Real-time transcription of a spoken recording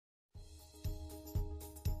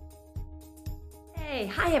Hey,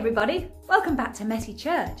 hi everybody. Welcome back to Messy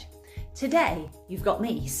Church. Today you've got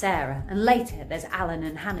me, Sarah, and later there's Alan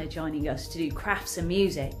and Hannah joining us to do crafts and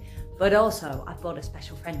music. But also I've brought a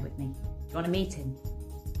special friend with me. Do you want to meet him?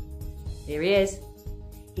 Here he is.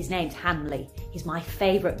 His name's Hamily. He's my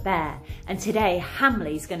favourite bear, and today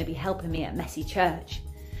Hamily's going to be helping me at Messy Church.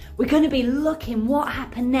 We're going to be looking what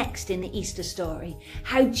happened next in the Easter story,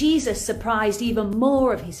 how Jesus surprised even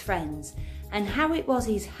more of his friends, and how it was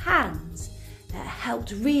his hands that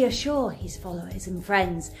helped reassure his followers and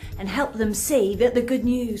friends and help them see that the good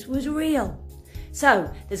news was real. So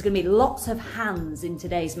there's going to be lots of hands in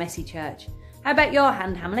today's Messy Church. How about your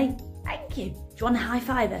hand, Hamily? Thank you. Do you want to high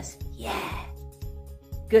five us? Yeah.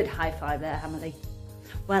 Good high five there, Hamily.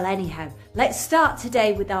 Well, anyhow, let's start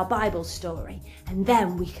today with our Bible story, and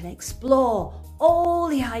then we can explore all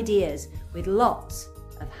the ideas with lots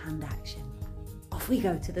of hand action. Off we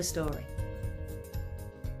go to the story.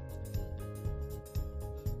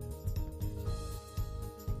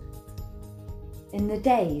 In the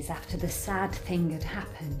days after the sad thing had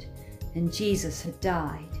happened and Jesus had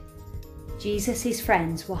died, Jesus'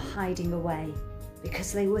 friends were hiding away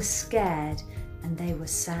because they were scared and they were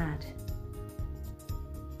sad.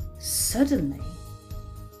 Suddenly,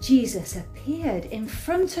 Jesus appeared in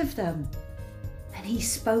front of them and he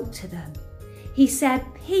spoke to them. He said,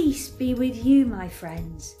 "Peace be with you, my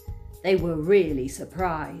friends." They were really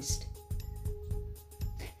surprised.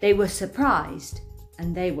 They were surprised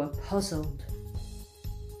and they were puzzled.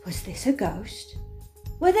 Was this a ghost?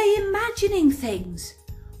 Were they imagining things?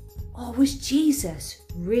 Or was Jesus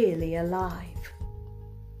really alive?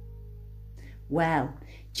 Well,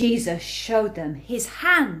 Jesus showed them his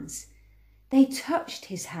hands. They touched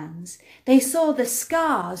his hands. They saw the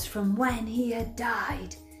scars from when he had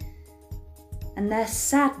died. And their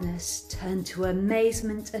sadness turned to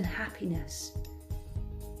amazement and happiness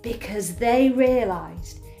because they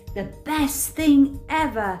realized the best thing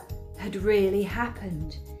ever had really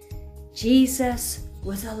happened. Jesus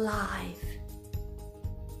was alive.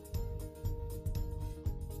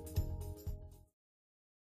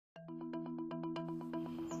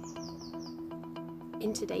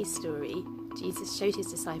 In today's story, Jesus showed his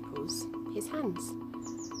disciples his hands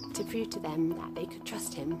to prove to them that they could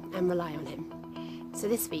trust him and rely on him. So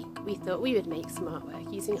this week we thought we would make some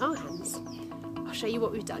artwork using our hands. I'll show you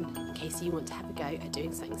what we've done in case you want to have a go at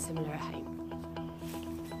doing something similar at home.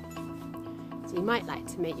 So you might like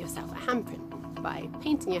to make yourself a handprint by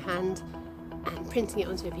painting your hand and printing it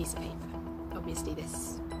onto a piece of paper. Obviously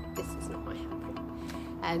this is not my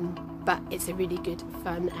handprint, but it's a really good,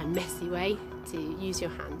 fun and messy way to use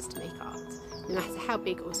your hands to make art, no matter how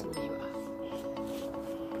big or small you are.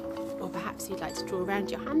 Or perhaps you'd like to draw around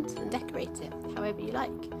your hand and decorate it however you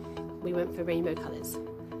like. We went for rainbow colours.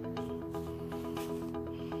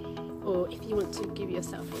 Or if you want to give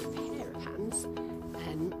yourself a pair of hands,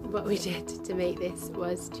 what we did to make this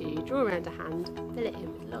was to draw around a hand, fill it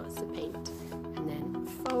in with lots of paint, and then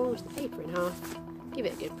fold the paper in half, give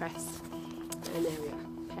it a good press, and there we are,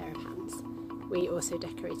 a pair of hands. We also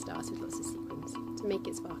decorated ours with lots of sequins to make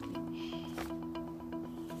it sparkly.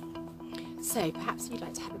 So perhaps you'd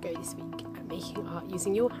like to have a go this week at making art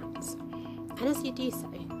using your hands. And as you do so,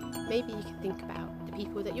 maybe you can think about the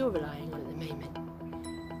people that you're relying on at the moment.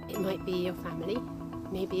 It might be your family,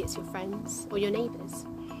 maybe it's your friends or your neighbours.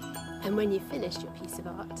 And when you've finished your piece of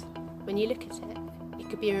art, when you look at it, it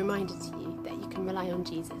could be a reminder to you that you can rely on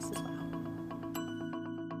Jesus as well.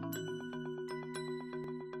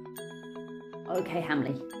 Okay,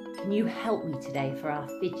 Hamily, can you help me today for our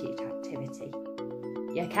fidget activity?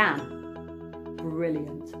 You can?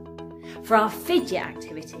 Brilliant. For our fidget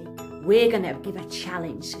activity, we're going to give a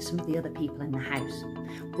challenge to some of the other people in the house.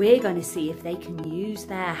 We're going to see if they can use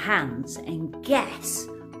their hands and guess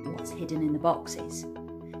what's hidden in the boxes.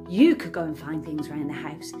 You could go and find things around the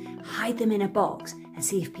house, hide them in a box and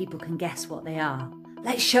see if people can guess what they are.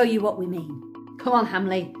 Let's show you what we mean. Come on,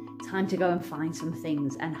 Hamily, time to go and find some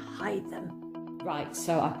things and hide them. Right,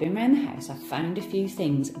 so I've been around the house, I've found a few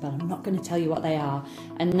things, but I'm not going to tell you what they are.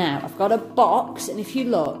 And now I've got a box, and if you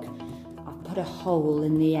look, I've put a hole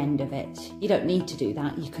in the end of it. You don't need to do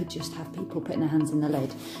that, you could just have people putting their hands in the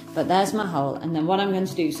lid. But there's my hole, and then what I'm going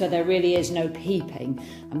to do, so there really is no peeping,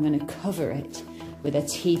 I'm going to cover it with a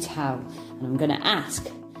tea towel, and I'm going to ask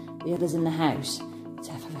the others in the house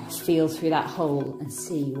to have a feel through that hole and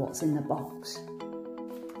see what's in the box.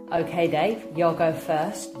 Okay, Dave, you'll go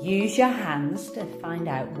first. Use your hands to find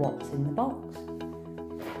out what's in the box.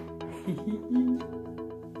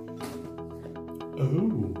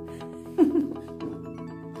 Oh.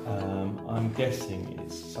 I'm guessing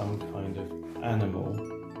it's some kind of animal,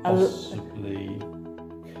 possibly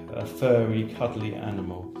a furry, cuddly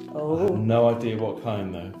animal. Oh. I have no idea what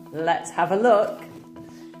kind though. Let's have a look.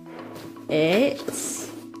 It's...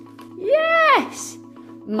 yes!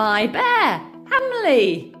 My bear,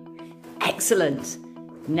 Hamily. Excellent.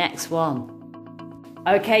 Next one.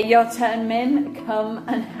 Okay, your turn, Min. Come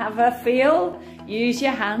and have a feel. Use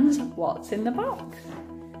your hands. What's in the box?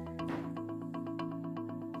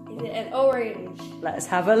 Is it an orange? Let's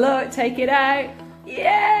have a look. Take it out.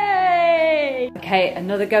 Yay! Okay,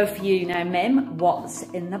 another go for you now, Mim. What's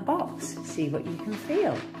in the box? See what you can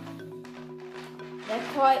feel. They're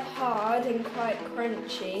quite hard and quite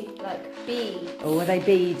crunchy, like beads. Oh, are they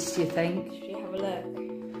beads, do you think? Should you have a look?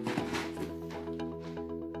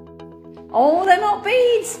 Oh, they're not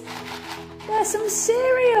beads. They're some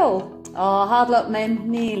cereal. Oh, hard luck, Mim.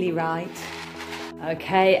 Nearly right.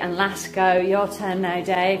 Okay, and last go. Your turn now,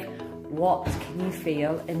 Dave. What can you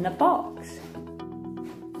feel in the box?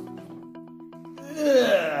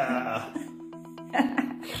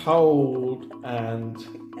 Cold and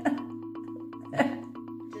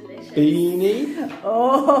Delicious. beanie.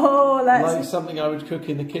 Oh, Like something I would cook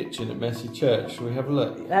in the kitchen at Messy Church. Shall we have a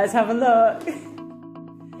look? let's have a look.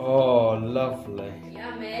 Oh, lovely.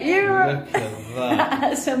 Yummy. Look at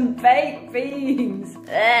that. Some baked beans.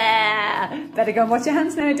 Better go and wash your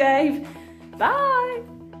hands now, Dave. Bye.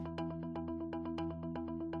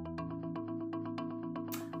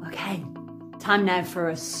 Okay, time now for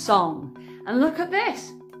a song. And look at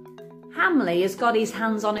this. Hamily has got his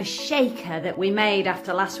hands on a shaker that we made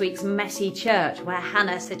after last week's Messy Church, where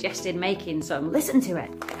Hannah suggested making some. Listen to it.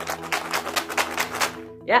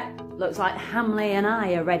 Yeah, looks like Hamily and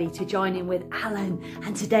I are ready to join in with Alan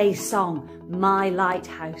and today's song, My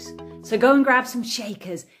Lighthouse. So go and grab some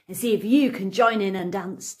shakers and see if you can join in and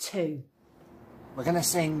dance too. We're going to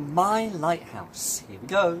sing My Lighthouse. Here we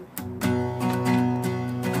go.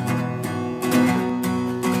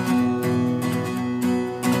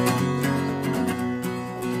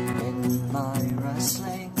 In my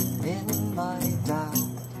wrestling, in my doubt,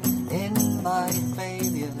 in my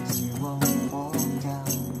failures, you won't walk out.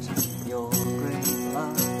 Your great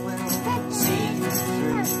love will see us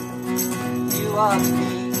through. You are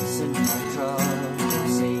peace in my trouble,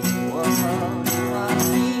 see what you are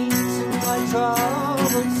peace in my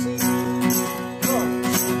trouble, see.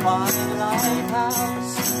 My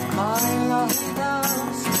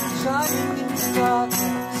lighthouse, shining in the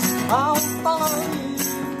darkness, I'll follow you.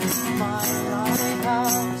 My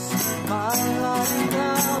lighthouse,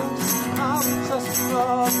 I'll trust the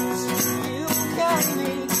rocks, you carry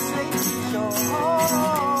me safe to shore,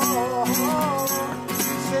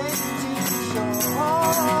 safe to shore,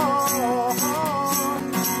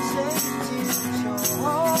 safe to shore,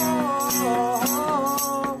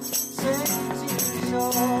 safe to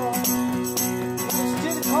shore. Let's do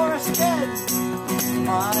the chorus again.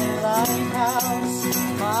 My lighthouse,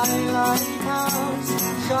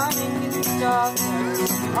 shining in the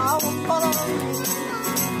darkness, I will follow you.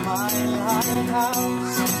 My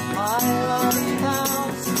lighthouse,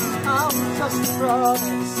 I'll trust the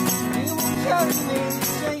promise, you will carry me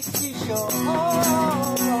safe to shore,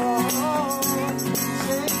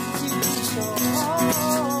 safe to shore,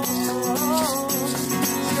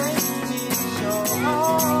 safe to shore,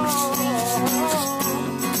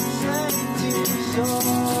 safe to shore.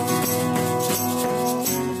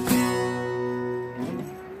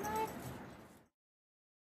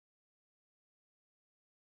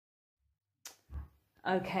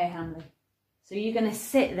 Okay, Hamily. So you're going to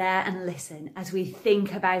sit there and listen as we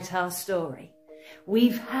think about our story.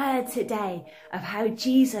 We've heard today of how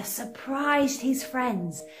Jesus surprised his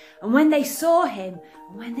friends, and when they saw him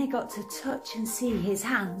and when they got to touch and see his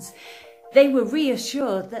hands, they were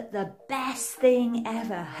reassured that the best thing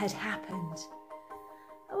ever had happened.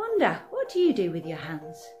 I wonder, what do you do with your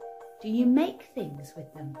hands? Do you make things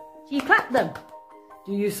with them? Do you clap them?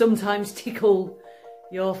 Do you sometimes tickle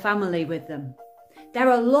your family with them? There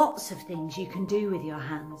are lots of things you can do with your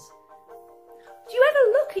hands. Do you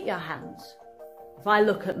ever look at your hands? If I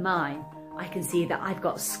look at mine, I can see that I've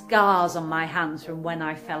got scars on my hands from when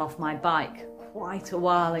I fell off my bike quite a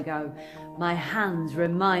while ago. My hands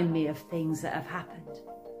remind me of things that have happened.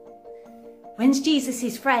 When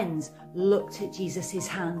Jesus' friends looked at Jesus'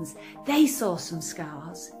 hands, they saw some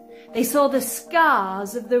scars. They saw the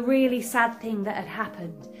scars of the really sad thing that had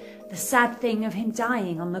happened, the sad thing of him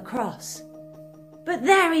dying on the cross. But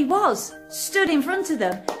there he was, stood in front of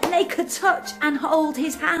them, and they could touch and hold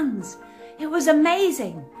his hands. It was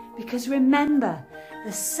amazing, because remember,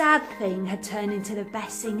 the sad thing had turned into the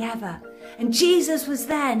best thing ever. And Jesus was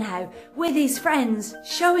there now with his friends,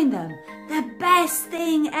 showing them the best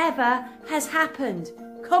thing ever has happened.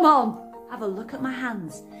 Come on, Have a look at my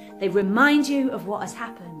hands. They remind you of what has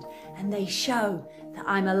happened, and they show that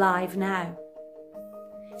I'm alive now.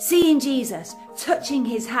 Seeing Jesus, touching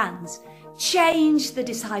his hands, changed the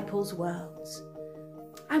disciples' worlds.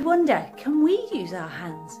 I wonder, can we use our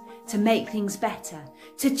hands to make things better,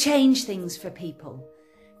 to change things for people?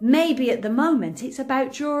 Maybe at the moment it's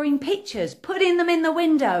about drawing pictures, putting them in the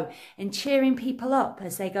window and cheering people up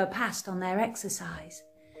as they go past on their exercise.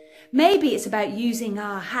 Maybe it's about using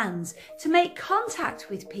our hands to make contact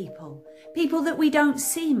with people that we don't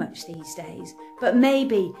see much these days, but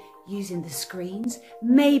maybe using the screens,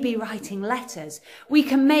 maybe writing letters, we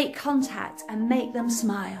can make contact and make them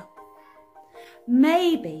smile.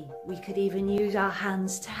 Maybe we could even use our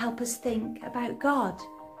hands to help us think about God.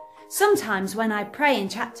 Sometimes when I pray and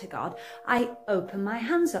chat to God, I open my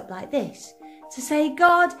hands up like this to say,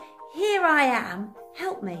 God, here I am,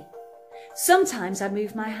 help me. Sometimes I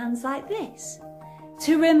move my hands like this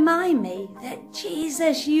to remind me that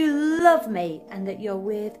Jesus, you love me and that you're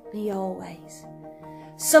with me always.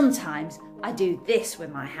 Sometimes I do this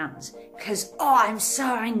with my hands because, I'm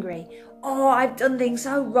so angry. I've done things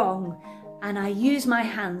so wrong. And I use my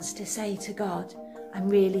hands to say to God, I'm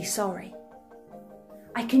really sorry.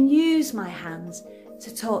 I can use my hands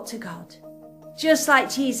to talk to God, just like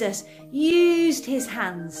Jesus used his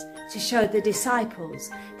hands to show the disciples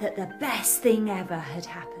that the best thing ever had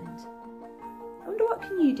happened. I wonder, what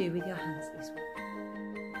can you do with your hands this week?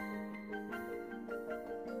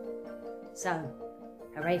 So,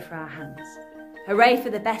 hooray for our hands. Hooray for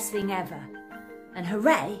the best thing ever. And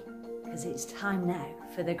hooray, because it's time now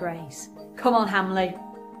for the grace. Come on, Hamily.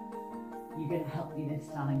 You're going to help me this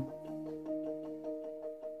time.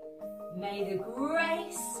 May the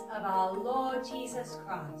grace of our Lord Jesus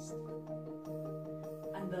Christ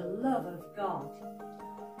and the love of God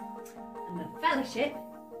and the fellowship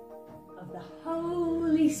of the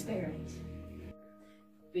Holy Spirit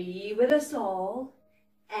be with us all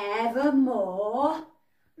evermore.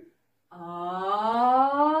 Amen.